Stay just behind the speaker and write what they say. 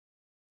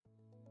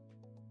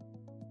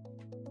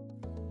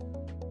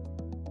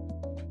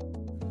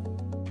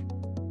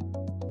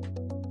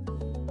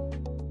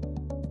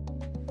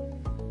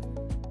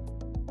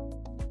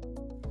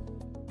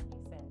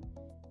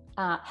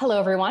Hello,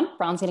 everyone.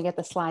 Ron's going to get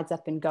the slides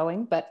up and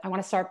going, but I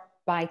want to start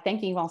by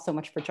thanking you all so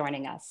much for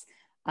joining us.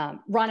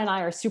 Ron and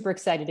I are super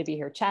excited to be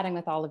here chatting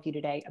with all of you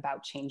today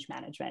about change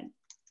management.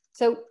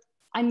 So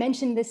I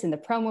mentioned this in the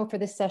promo for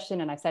this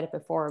session, and I've said it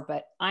before,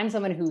 but I'm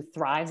someone who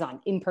thrives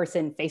on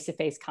in-person,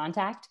 face-to-face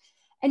contact.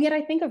 And yet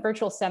I think a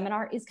virtual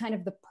seminar is kind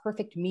of the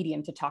perfect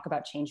medium to talk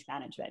about change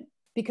management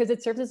because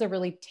it serves as a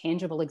really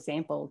tangible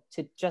example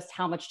to just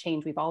how much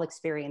change we've all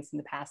experienced in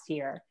the past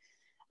year.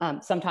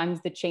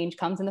 Sometimes the change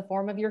comes in the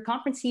form of your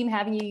conference team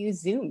having you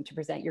use Zoom to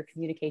present your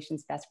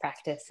communications best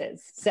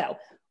practices. So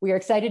we are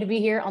excited to be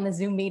here on the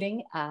Zoom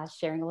meeting,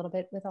 sharing a little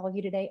bit with all of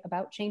you today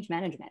about change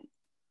management.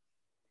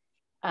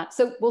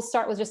 So we'll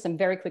start with just some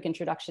very quick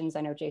introductions.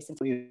 I know Jason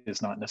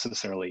is not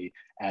necessarily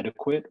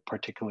adequate,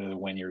 particularly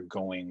when you're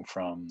going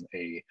from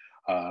a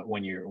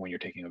when you're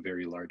taking a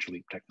very large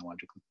leap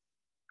technologically.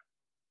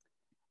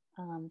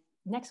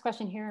 Next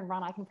question here, and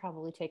Ron, I can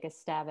probably take a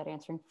stab at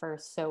answering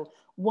first. So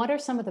what are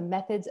some of the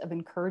methods of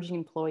encouraging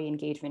employee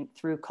engagement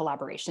through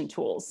collaboration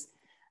tools?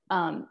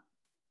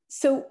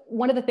 So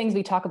one of the things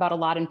we talk about a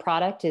lot in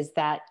product is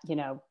that,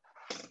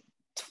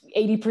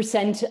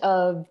 80%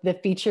 of the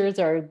features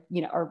are,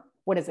 or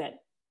what is it?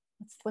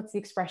 What's the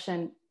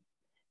expression?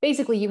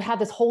 Basically, you have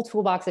this whole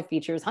toolbox of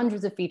features,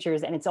 hundreds of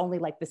features, and it's only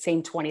like the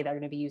same 20 that are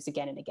going to be used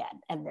again and again.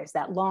 And there's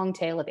that long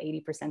tail of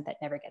 80% that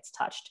never gets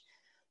touched.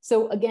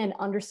 So again,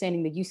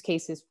 understanding the use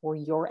cases for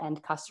your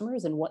end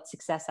customers and what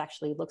success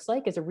actually looks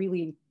like is a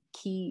really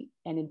key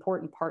and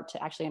important part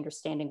to actually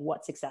understanding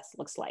what success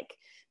looks like.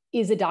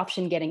 Is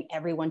adoption getting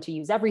everyone to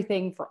use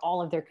everything for all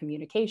of their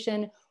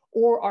communication,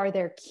 or are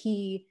there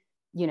key,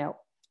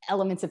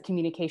 elements of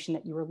communication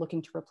that you were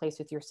looking to replace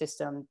with your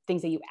system,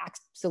 things that you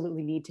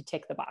absolutely need to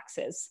tick the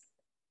boxes?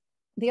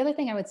 The other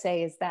thing I would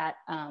say is that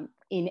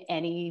in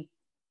any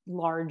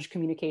large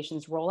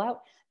communications rollout,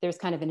 there's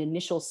kind of an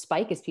initial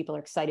spike as people are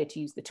excited to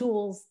use the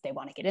tools. They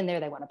want to get in there,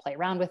 they want to play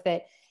around with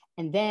it.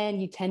 And then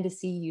you tend to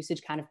see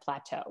usage kind of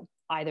plateau.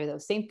 Either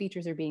those same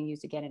features are being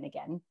used again and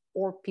again,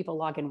 or people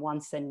log in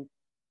once and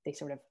they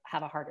sort of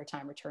have a harder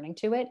time returning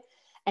to it.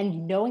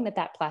 And knowing that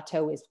that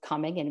plateau is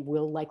coming and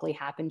will likely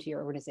happen to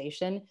your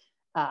organization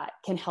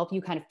can help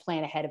you kind of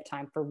plan ahead of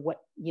time for what,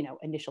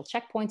 initial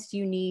checkpoints do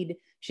you need?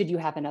 Should you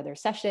have another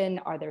session?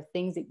 Are there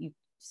things that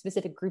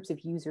specific groups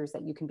of users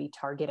that you can be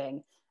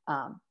targeting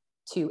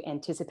to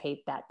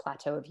anticipate that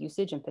plateau of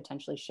usage and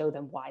potentially show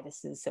them why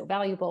this is so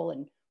valuable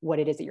and what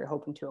it is that you're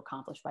hoping to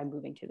accomplish by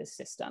moving to this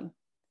system?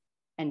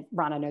 And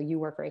Ron, I know you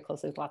work very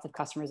closely with lots of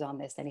customers on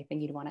this. Anything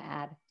you'd want to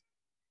add?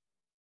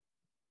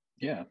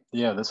 Yeah,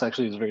 this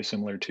actually is very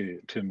similar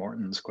to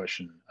Morton's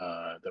question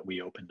that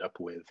we opened up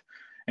with.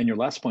 And your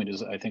last point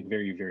is, I think,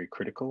 very, very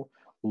critical.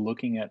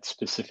 Looking at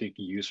specific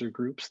user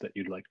groups that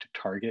you'd like to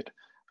target.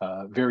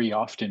 Very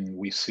often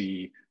we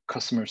see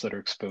customers that are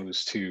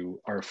exposed to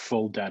our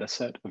full data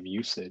set of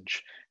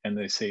usage, and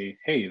they say,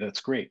 hey,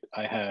 that's great.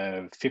 I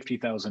have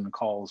 50,000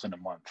 calls in a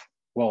month.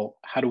 Well,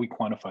 how do we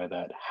quantify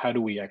that? How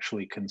do we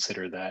actually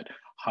consider that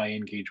high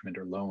engagement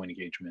or low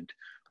engagement?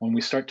 When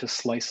we start to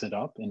slice it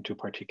up into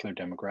particular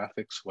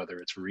demographics, whether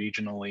it's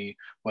regionally,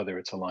 whether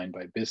it's aligned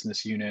by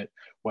business unit,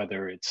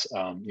 whether it's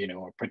a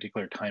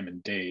particular time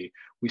and day,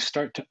 we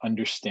start to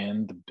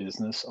understand the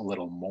business a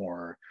little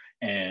more.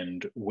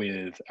 And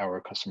with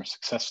our customer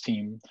success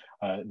team,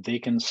 they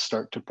can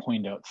start to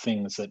point out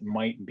things that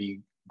might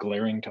be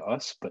glaring to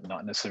us, but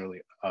not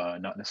necessarily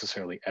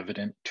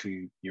evident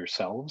to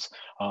yourselves.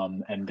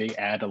 And they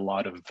add a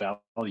lot of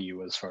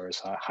value as far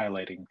as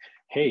highlighting,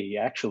 hey,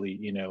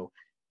 actually,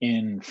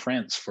 in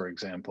France, for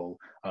example,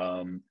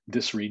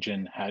 this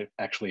region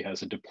actually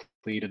has a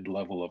depleted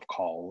level of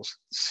calls,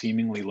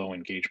 seemingly low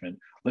engagement.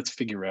 Let's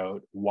figure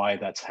out why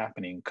that's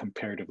happening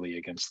comparatively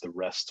against the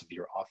rest of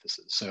your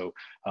offices. So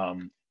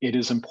it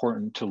is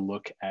important to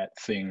look at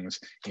things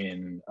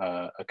in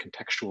a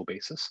contextual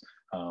basis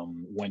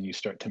when you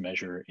start to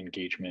measure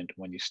engagement,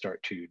 when you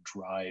start to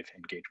drive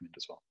engagement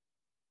as well.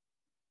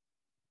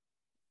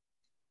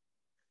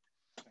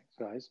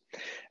 Guys.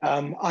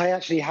 I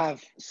actually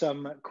have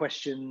some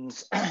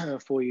questions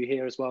for you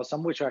here as well,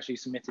 some which are actually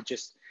submitted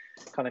just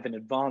kind of in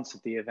advance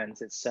of the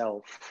event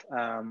itself,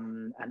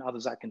 and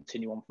others that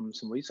continue on from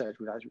some research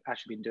we've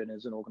actually been doing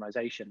as an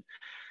organization.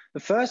 The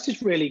first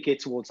is really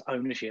geared towards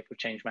ownership of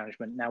change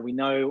management. Now, we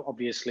know,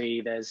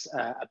 obviously, there's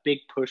a big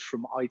push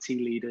from IT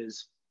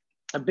leaders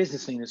and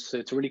business leaders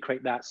to really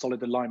create that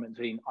solid alignment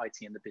between IT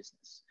and the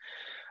business.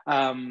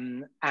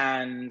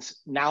 And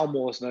now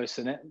more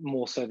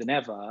so than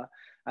ever,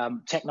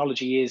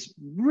 technology is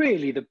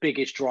really the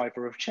biggest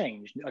driver of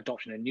change,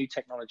 adoption of new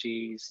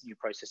technologies, new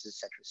processes, et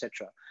cetera, et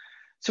cetera.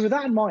 So with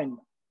that in mind,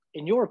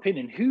 in your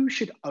opinion, who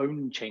should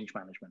own change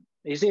management?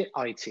 Is it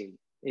IT?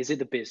 Is it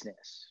the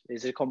business?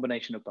 Is it a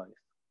combination of both?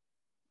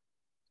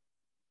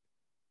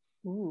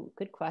 Ooh,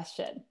 good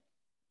question.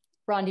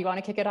 Ron, do you want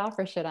to kick it off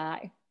or should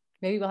I?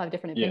 Maybe we'll have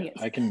different opinions.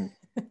 Yeah, I can.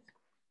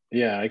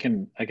 Yeah, I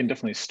can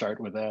definitely start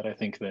with that. I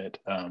think that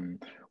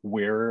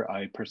where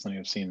I personally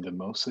have seen the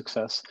most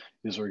success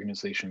is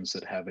organizations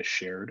that have a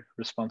shared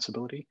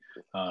responsibility.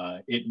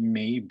 It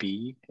may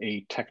be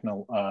a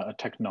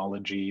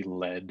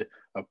technology-led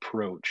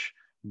approach,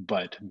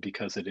 but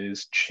because it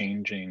is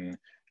changing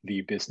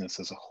the business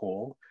as a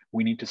whole,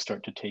 we need to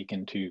start to take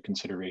into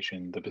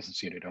consideration the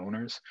business unit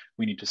owners.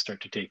 We need to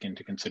start to take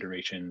into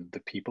consideration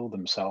the people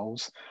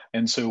themselves.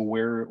 And so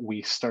where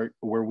we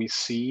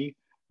see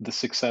the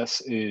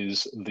success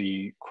is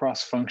the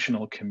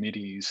cross-functional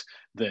committees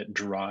that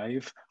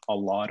drive a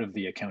lot of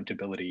the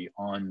accountability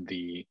on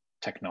the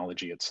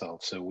technology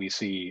itself. So we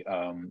see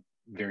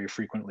very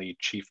frequently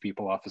chief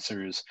people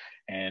officers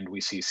and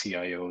we see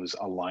CIOs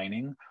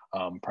aligning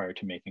prior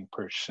to making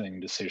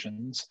purchasing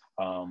decisions,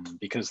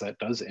 because that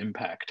does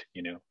impact,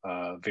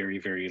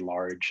 very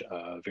large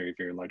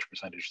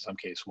percentage, in some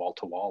case wall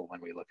to wall when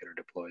we look at our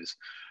deploys.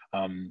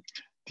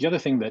 The other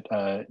thing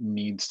that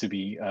needs to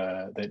be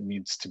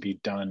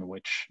done,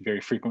 which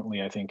very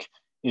frequently I think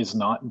is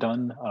not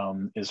done,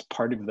 is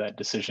part of that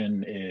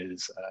decision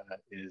is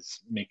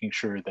making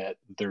sure that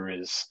there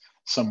is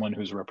someone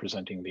who's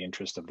representing the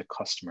interest of the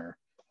customer.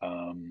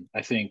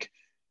 I think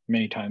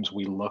many times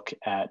we look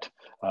at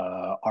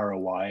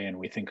ROI and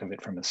we think of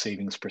it from a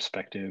savings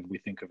perspective. We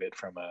think of it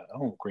from a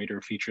greater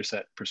feature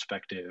set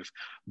perspective.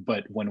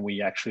 But when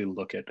we actually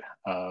look at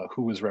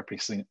who is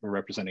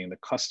representing the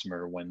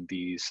customer when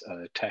these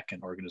tech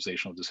and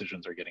organizational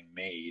decisions are getting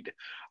made,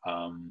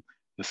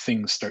 the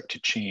things start to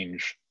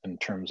change in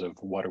terms of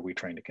what are we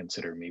trying to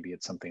consider. Maybe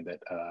it's something that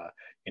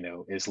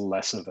is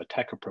less of a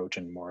tech approach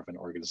and more of an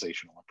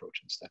organizational approach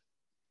instead.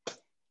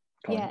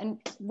 Yeah, and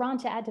Ron,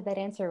 to add to that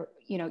answer,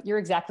 you're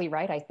exactly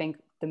right. I think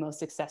the most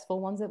successful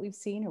ones that we've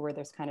seen are where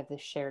there's kind of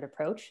this shared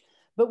approach.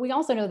 But we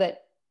also know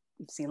that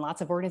we've seen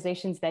lots of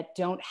organizations that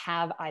don't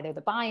have either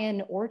the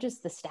buy-in or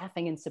just the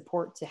staffing and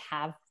support to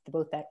have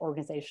both that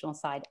organizational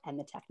side and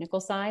the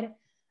technical side.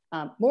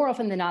 More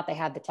often than not, they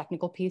have the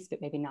technical piece,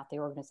 but maybe not the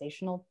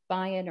organizational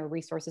buy-in or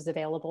resources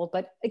available.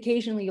 But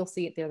occasionally you'll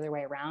see it the other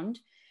way around.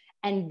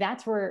 And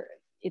that's where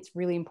it's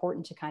really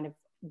important to kind of,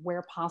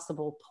 where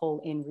possible, pull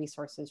in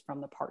resources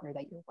from the partner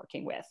that you're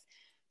working with.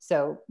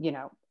 So,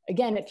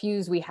 again, at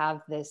Fuze, we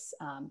have this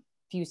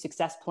Fuze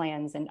success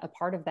plans. And a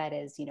part of that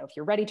is, if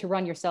you're ready to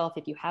run yourself,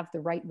 if you have the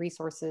right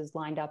resources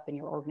lined up in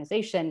your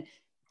organization,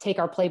 take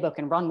our playbook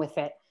and run with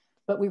it.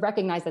 But we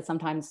recognize that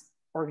sometimes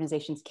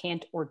organizations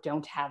can't or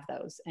don't have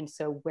those. And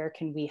so where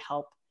can we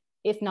help,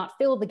 if not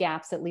fill the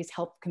gaps, at least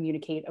help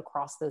communicate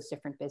across those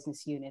different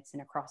business units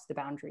and across the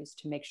boundaries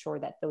to make sure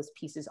that those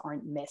pieces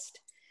aren't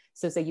missed.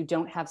 So say you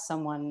don't have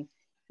someone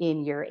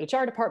in your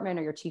HR department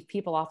or your chief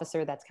people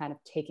officer that's kind of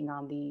taking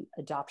on the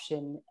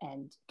adoption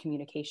and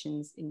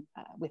communications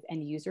with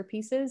end user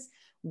pieces.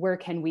 Where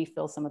can we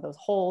fill some of those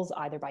holes,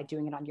 either by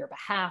doing it on your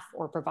behalf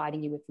or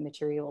providing you with the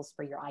materials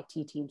for your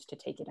IT teams to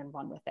take it and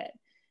run with it?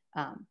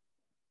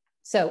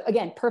 So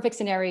again, perfect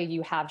scenario,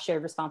 you have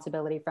shared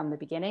responsibility from the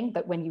beginning,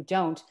 but when you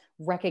don't,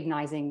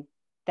 recognizing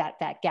that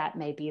that gap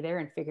may be there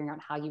and figuring out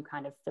how you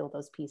kind of fill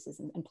those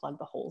pieces and plug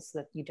the holes so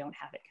that you don't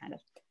have it kind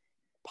of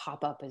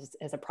pop up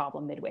as a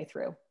problem midway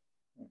through.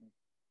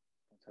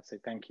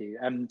 Fantastic, thank you.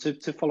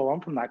 To follow on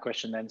from that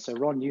question then, so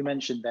Ron, you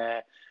mentioned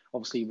there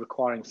obviously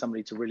requiring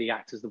somebody to really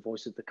act as the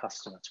voice of the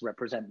customer, to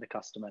represent the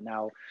customer.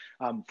 Now,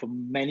 for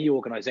many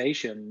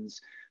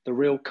organizations, the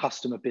real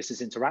customer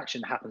business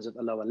interaction happens at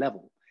the lower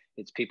level.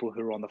 It's people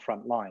who are on the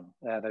front line,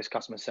 those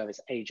customer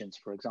service agents,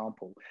 for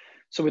example.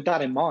 So with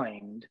that in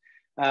mind,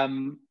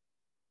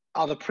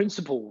 are the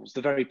principles,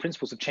 the very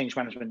principles of change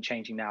management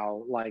changing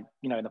now? Like,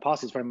 in the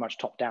past, it's very much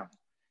top down.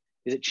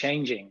 Is it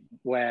changing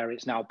where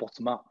it's now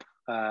bottom up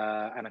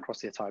and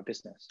across the entire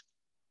business?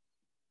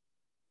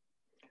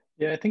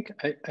 Yeah, I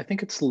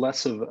think it's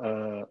less of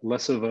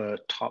a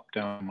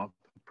top-down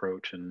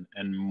approach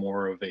and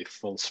more of a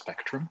full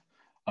spectrum.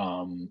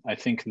 I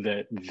think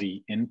that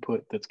the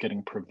input that's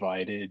getting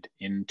provided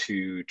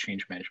into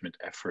change management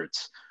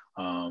efforts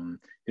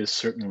is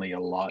certainly a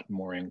lot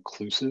more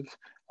inclusive,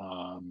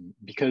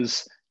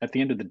 because at the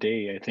end of the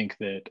day, I think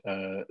that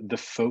the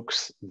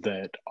folks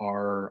that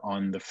are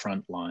on the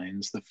front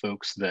lines, the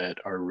folks that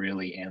are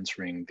really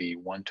answering the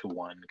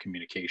one-to-one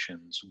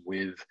communications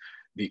with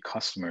the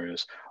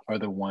customers are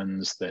the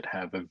ones that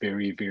have a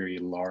very, very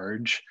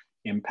large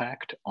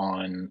impact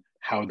on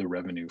how the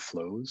revenue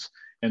flows.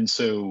 And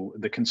so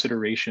the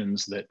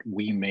considerations that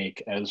we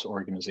make as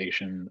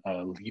organization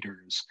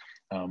leaders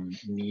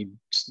need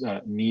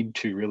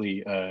to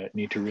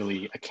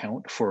really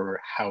account for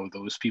how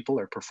those people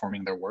are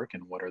performing their work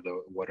and what are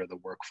the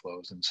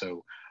workflows. And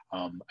so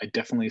I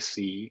definitely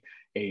see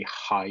a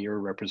higher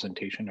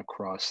representation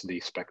across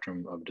the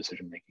spectrum of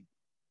decision making.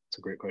 It's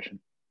a great question.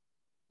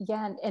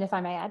 Yeah, and if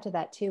I may add to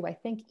that too, I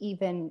think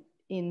even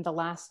in the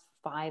last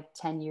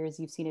 5-10 years,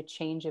 you've seen a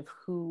change of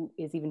who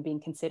is even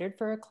being considered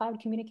for a cloud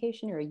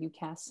communication or a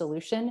UCaaS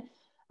solution.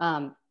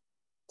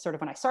 Sort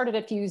of when I started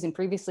at Fuze, and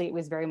previously it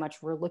was very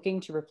much, we're looking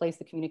to replace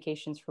the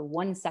communications for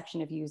one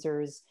section of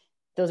users.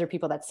 Those are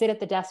people that sit at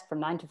the desk from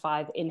 9 to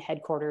 5 in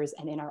headquarters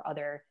and in our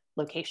other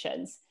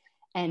locations.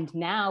 And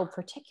now,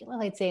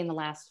 particularly, I'd say in the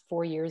last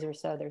 4 years or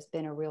so, there's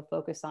been a real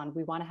focus on,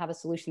 we want to have a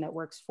solution that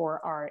works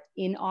for our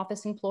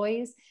in-office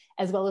employees,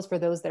 as well as for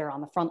those that are on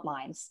the front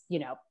lines. You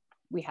know,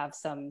 we have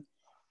some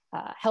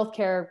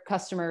healthcare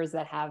customers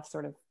that have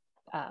sort of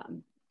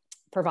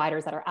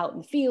providers that are out in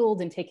the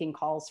field and taking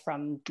calls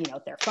from, you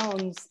know, their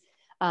phones.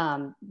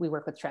 We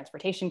work with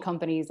transportation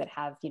companies that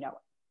have, you know,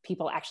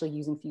 people actually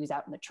using Fuze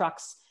out in the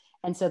trucks.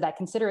 And so that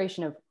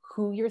consideration of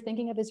who you're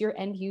thinking of as your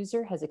end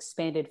user has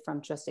expanded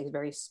from just a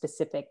very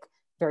specific,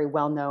 very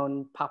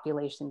well-known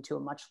population to a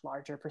much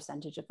larger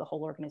percentage of the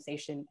whole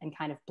organization, and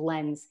kind of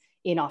blends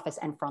in-office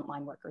and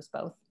frontline workers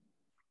both.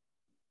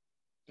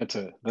 That's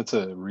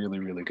a really,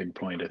 really good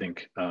point. I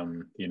think,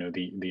 you know,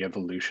 the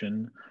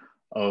evolution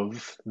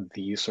of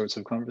these sorts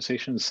of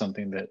conversations is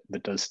something that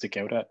does stick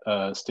out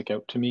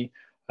to me.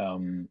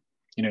 You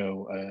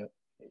know,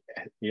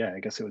 yeah, I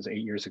guess it was 8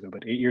 years ago,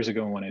 but 8 years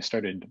ago when I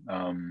started,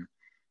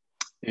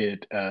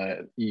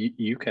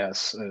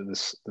 UCAS,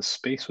 the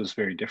space was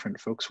very different.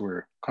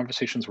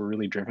 Conversations were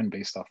really driven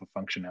based off of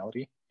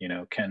functionality. You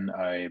know, can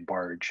I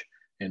barge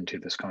into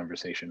this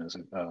conversation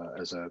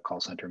as a call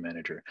center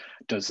manager?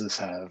 Does this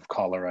have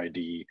caller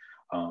ID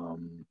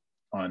on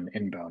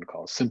inbound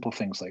calls? Simple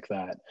things like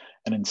that.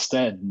 And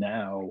instead,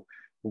 now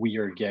we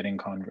are getting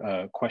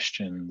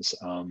questions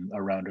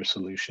around our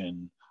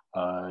solution,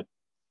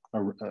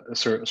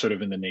 sort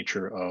of in the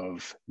nature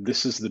of,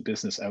 this is the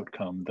business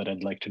outcome that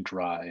I'd like to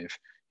drive.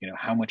 You know,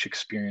 how much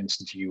experience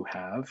do you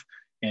have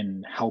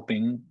in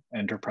helping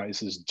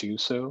enterprises do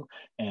so?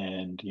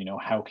 And, you know,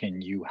 how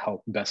can you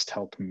best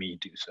help me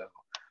do so?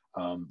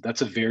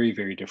 That's a very,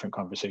 very different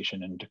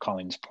conversation. And to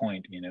Colleen's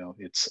point, you know,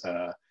 it's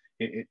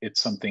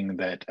something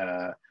that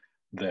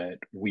that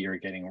we are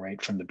getting right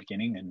from the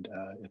beginning, and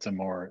it's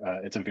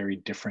a very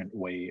different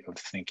way of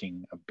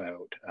thinking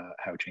about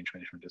how change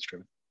management is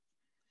driven.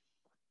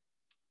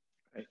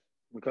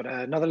 We've got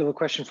another little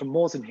question from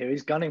Morten here.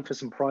 He's gunning for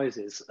some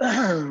prizes.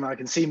 I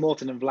can see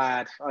Morten and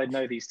Vlad. I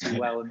know these two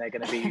well, and they're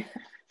going to be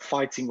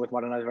fighting with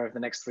one another over the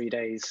next 3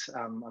 days.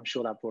 I'm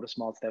sure that brought a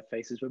smile to their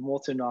faces. But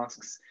Morten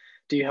asks,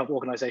 do you help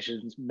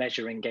organizations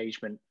measure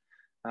engagement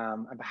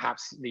and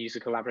perhaps the use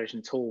of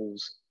collaboration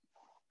tools,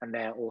 and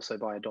they're also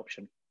by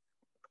adoption?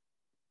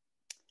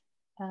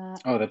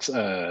 Oh, that's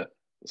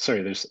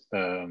sorry. There's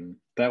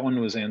that one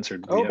was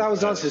answered. Oh, that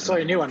was answered.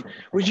 Sorry, a new one.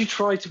 Would you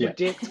try to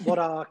predict what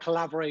our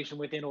collaboration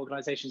within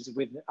organizations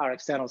with our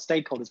external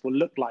stakeholders will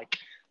look like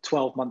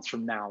 12 months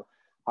from now?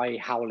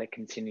 How will it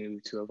continue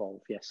to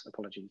evolve? Yes,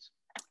 apologies.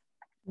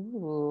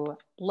 Ooh,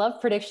 love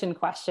prediction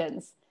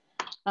questions.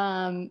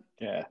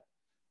 Yeah.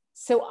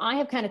 So I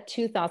have kind of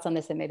two thoughts on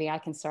this, and maybe I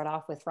can start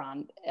off with,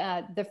 Ron.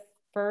 The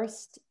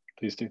first,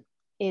 please do,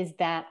 is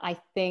that I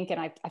think, and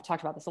I've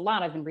talked about this a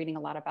lot, I've been reading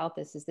a lot about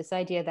this, is this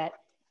idea that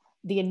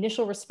the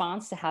initial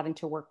response to having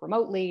to work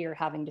remotely or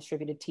having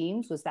distributed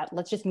teams was that,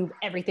 let's just move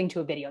everything to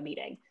a video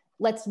meeting.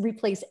 Let's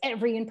replace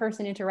every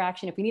in-person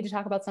interaction. If we need to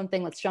talk about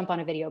something, let's jump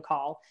on a video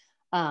call.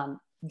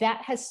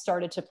 That has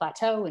started to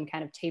plateau and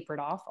kind of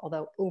tapered off,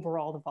 although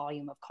overall the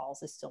volume of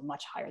calls is still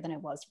much higher than it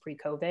was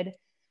pre-COVID.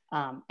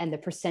 And the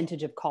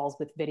percentage of calls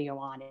with video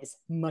on is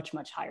much,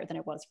 much higher than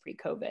it was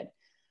pre-COVID.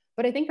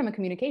 But I think from a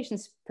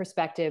communications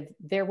perspective,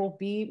 there will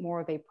be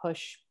more of a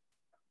push,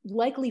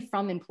 likely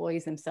from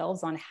employees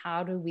themselves, on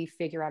how do we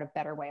figure out a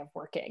better way of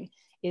working?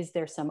 Is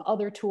there some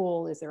other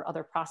tool? Is there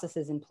other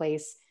processes in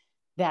place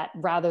that,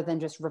 rather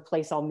than just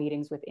replace all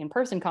meetings with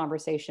in-person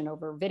conversation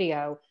over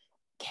video,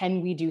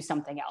 can we do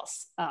something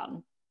else?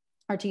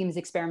 Our team is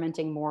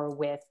experimenting more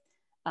with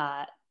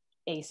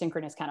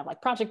asynchronous kind of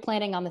like project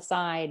planning on the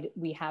side.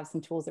 We have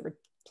some tools that we're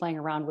playing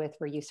around with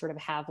where you sort of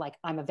have like,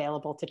 I'm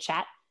available to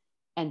chat,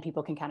 and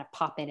people can kind of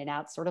pop in and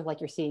out, sort of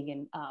like you're seeing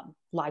in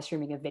live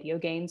streaming of video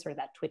games, or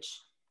that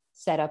Twitch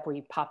setup where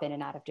you pop in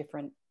and out of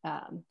different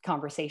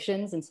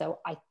conversations. And so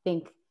I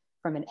think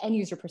from an end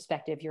user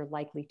perspective, you're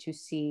likely to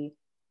see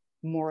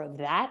more of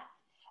that.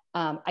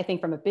 I think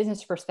from a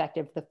business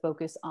perspective, the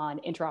focus on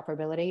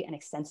interoperability and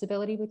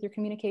extensibility with your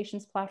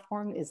communications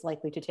platform is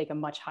likely to take a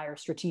much higher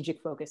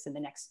strategic focus in the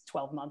next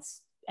 12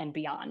 months and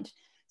beyond.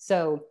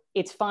 So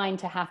it's fine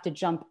to have to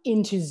jump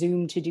into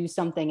Zoom to do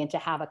something and to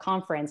have a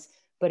conference,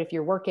 but if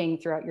you're working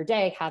throughout your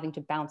day, having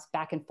to bounce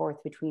back and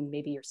forth between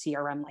maybe your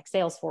CRM like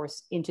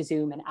Salesforce into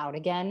Zoom and out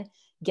again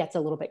gets a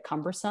little bit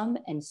cumbersome.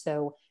 And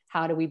so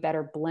how do we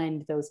better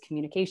blend those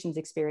communications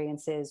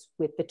experiences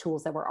with the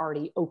tools that we're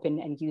already open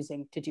and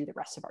using to do the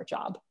rest of our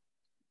job?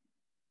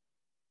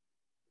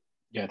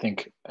 Yeah, I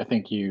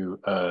think you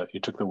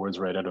took the words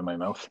right out of my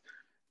mouth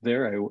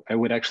there. I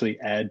would actually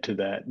add to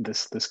that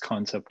this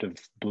concept of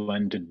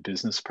blended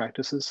business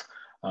practices.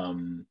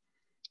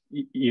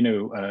 You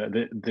know,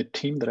 the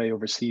team that I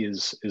oversee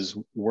is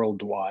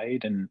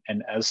worldwide,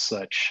 and as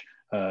such,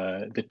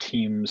 the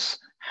teams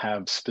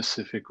have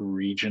specific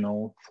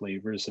regional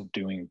flavors of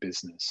doing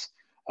business.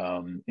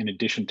 In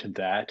addition to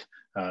that,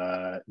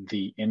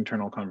 the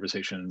internal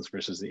conversations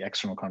versus the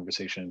external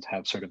conversations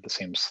have sort of the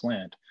same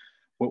slant.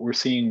 What we're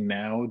seeing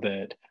now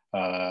that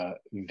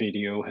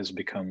video has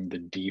become the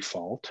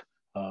default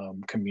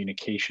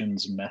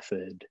communications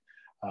method,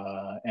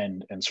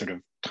 and sort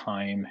of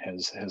time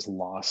has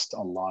lost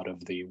a lot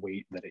of the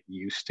weight that it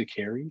used to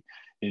carry,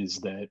 is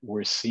that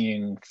we're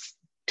seeing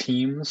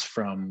teams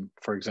from,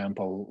 for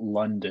example,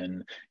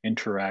 London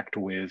interact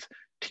with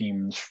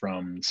teams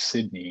from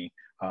Sydney,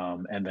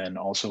 and then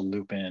also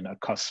loop in a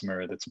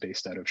customer that's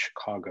based out of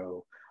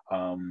Chicago.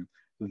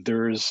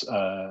 There's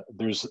a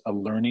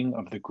learning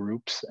of the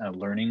groups, a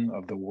learning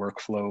of the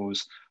workflows.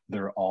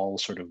 They're all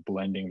sort of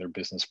blending their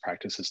business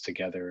practices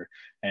together.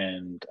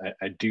 And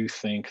I do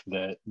think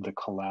that the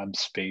collab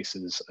space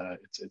is,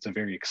 it's a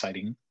very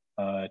exciting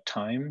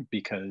time,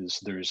 because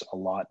there's a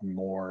lot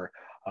more.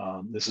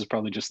 This is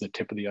probably just the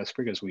tip of the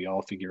iceberg as we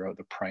all figure out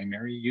the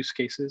primary use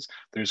cases.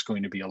 There's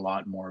going to be a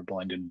lot more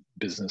blended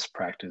business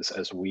practice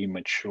as we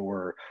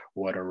mature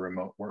what our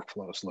remote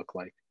workflows look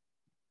like.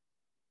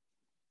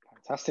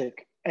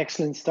 Fantastic.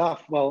 Excellent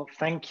stuff. Well,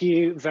 thank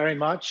you very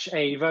much.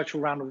 A virtual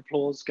round of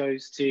applause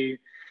goes to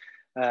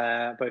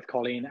both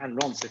Colleen and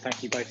Ron. So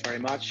thank you both very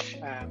much.